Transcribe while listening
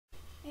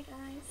Hey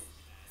guys,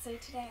 so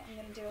today I'm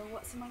going to do a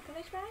what's in my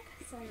college bag,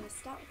 so I'm going to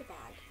start with the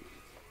bag.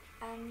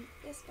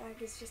 This bag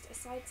is just a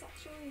side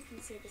satchel, you can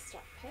see the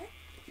strap here.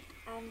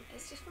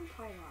 It's just from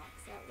Primark,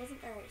 so it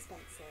wasn't very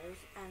expensive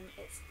and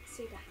it's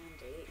super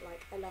handy,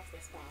 like I love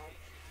this bag.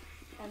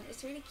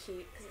 It's really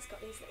cute because it's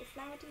got these little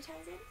flower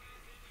details in,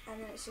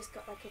 and then it's just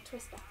got like a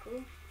twist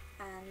buckle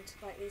and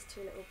like these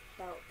two little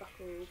belt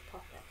buckle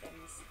pocket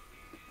things.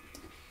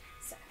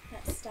 So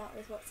let's start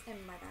with what's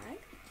in my bag.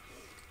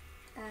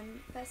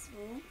 First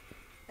of all,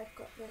 I've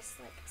got this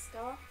like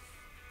scarf,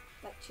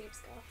 like tube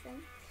scarf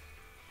thing,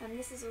 and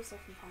this is also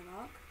from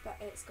Primark, but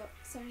it's got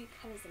so many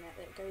colours in it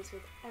that it goes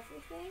with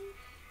everything,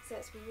 so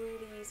it's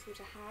really useful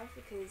to have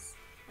because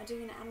I'm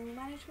doing an animal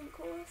management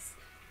course,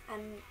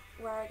 and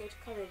where I go to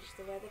college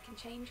the weather can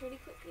change really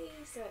quickly,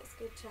 so it's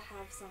good to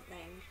have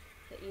something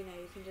that you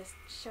can just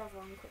shove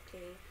on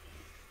quickly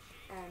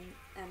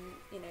and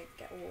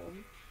get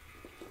warm.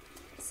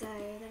 So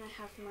then I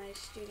have my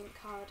student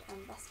card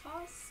and bus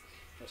pass,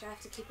 which I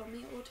have to keep on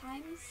me at all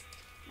times.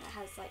 It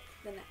has like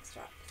the neck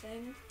strap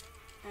thing,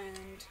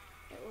 and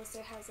it also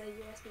has a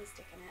USB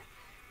stick in it,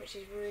 which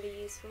is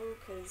really useful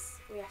because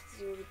we have to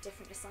do all the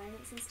different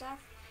assignments and stuff,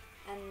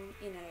 and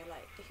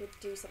like if you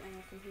do something on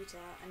a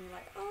computer and you're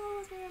like,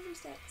 oh, where's my USB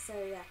stick? So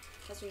yeah,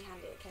 that's really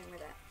handy, it came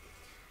with it.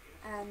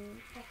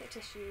 Packet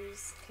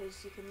tissues,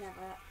 because you can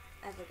never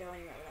ever go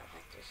anywhere without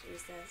packet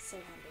tissues, they're so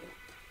handy.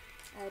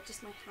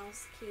 Just my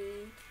house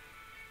key,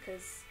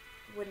 because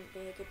wouldn't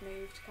be a good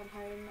move to come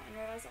home and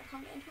realise that I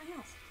can't get into my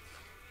house.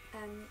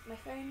 My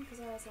phone, because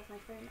I always have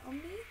my phone on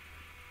me.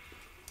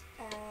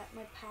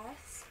 My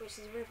purse, which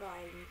is a River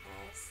Island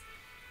purse.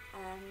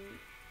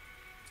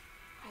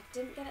 I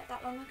didn't get it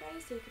that long ago,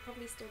 so you could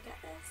probably still get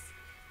this,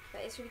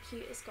 but it's really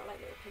cute. It's got like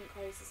little pink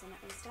roses on it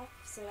and stuff,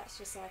 so that's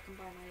just so I can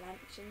buy my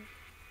lunch and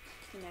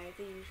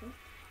the usual.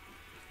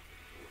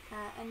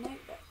 A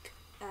notebook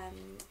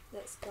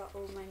that's got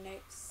all my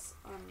notes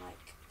on like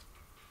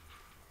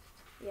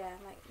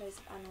loads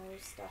of animal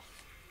stuff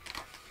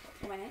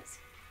in my notes.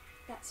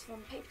 That's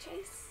from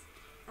Paperchase.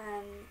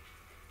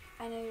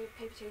 I know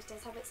Paperchase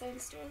does have its own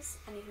stores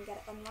and you can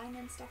get it online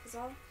and stuff as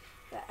well,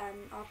 but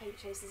our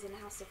Paperchase is in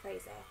House of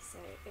Fraser, so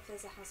if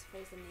there's a House of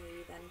Fraser near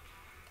you, then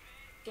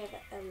give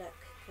it a look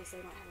because they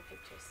might have a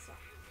Paperchase as well.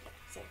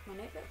 So my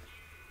notebook.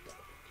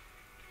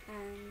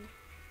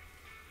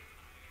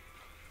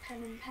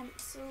 Pen and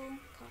pencil,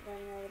 can't go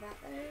anywhere without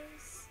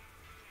those.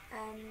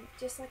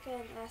 Just like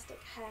an elastic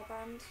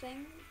hairband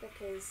thing,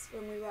 because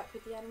when we work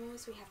with the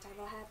animals we have to have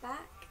our hair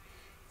back,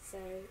 so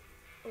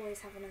always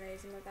have one of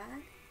those in my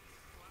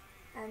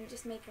bag.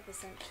 Just makeup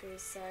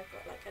essentials, so I've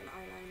got like an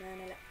eyeliner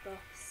and a lip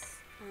gloss,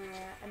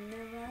 a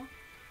mirror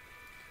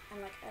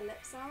and like a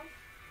lip salve,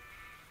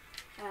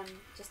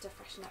 just to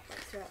freshen up like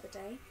throughout the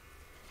day.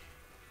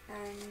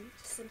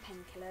 Just some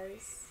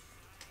painkillers,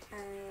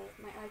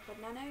 my iPod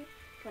Nano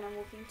when I'm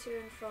walking to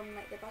and from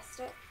like the bus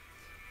stop.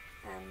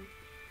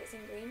 It's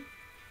in green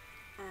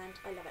and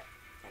I love it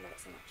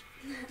so much.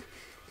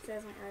 So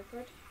there's my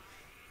iPod.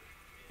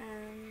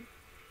 And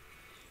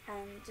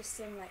just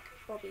some like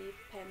bobby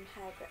pin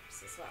hair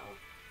grips as well,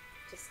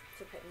 just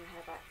for putting your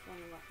hair back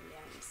when I'm working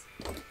the animals.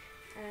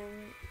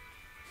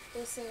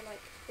 Also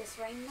like this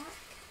rain mat,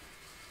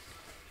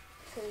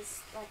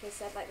 because like I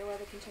said, like the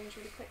weather can change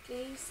really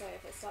quickly, so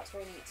if it starts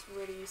raining it's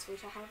really useful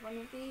to have one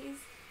of these.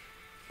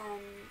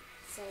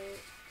 So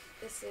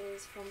this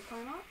is from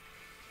Primark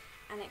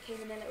and it came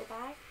in a little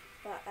bag,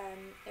 but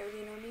it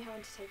really annoyed me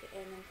having to take it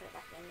in and put it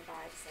back in the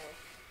bag, so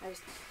I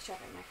just shoved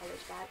it in my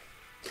college bag.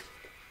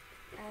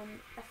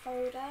 A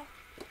folder.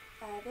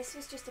 This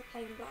was just a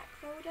plain black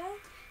folder,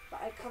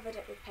 but I covered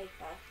it with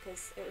paper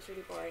because it was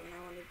really boring and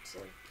I wanted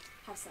to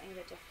have something a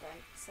bit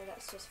different, so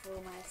that's just for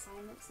all my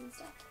assignments and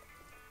stuff.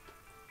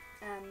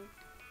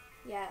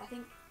 Yeah, I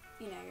think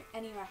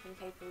any wrapping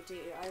paper will do.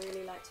 I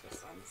really liked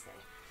this one, so.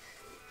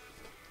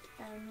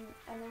 And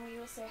then we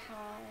also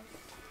have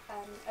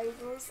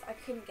overalls. I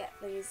couldn't get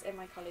these in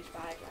my college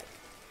bag,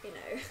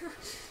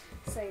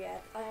 so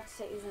yeah, I have to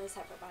take these in a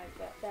separate bag,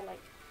 but they're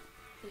like,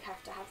 you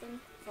have to have them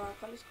for our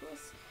college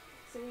course.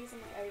 So these are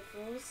my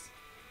overalls.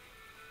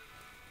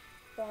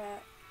 They're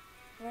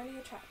really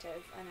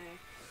attractive, I know,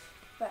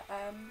 but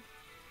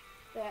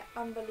they're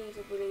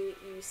unbelievably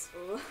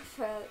useful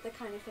for the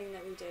kind of thing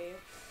that we do.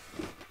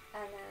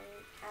 And then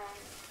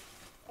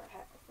a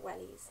pair of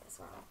wellies as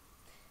well.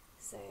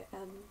 So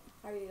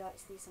I really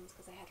liked these ones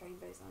because they had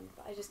rainbows on,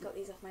 but I just got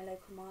these off my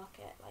local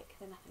market, like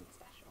they're nothing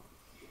special.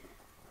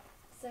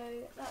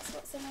 So that's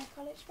what's in my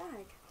college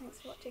bag. Thanks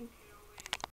for watching.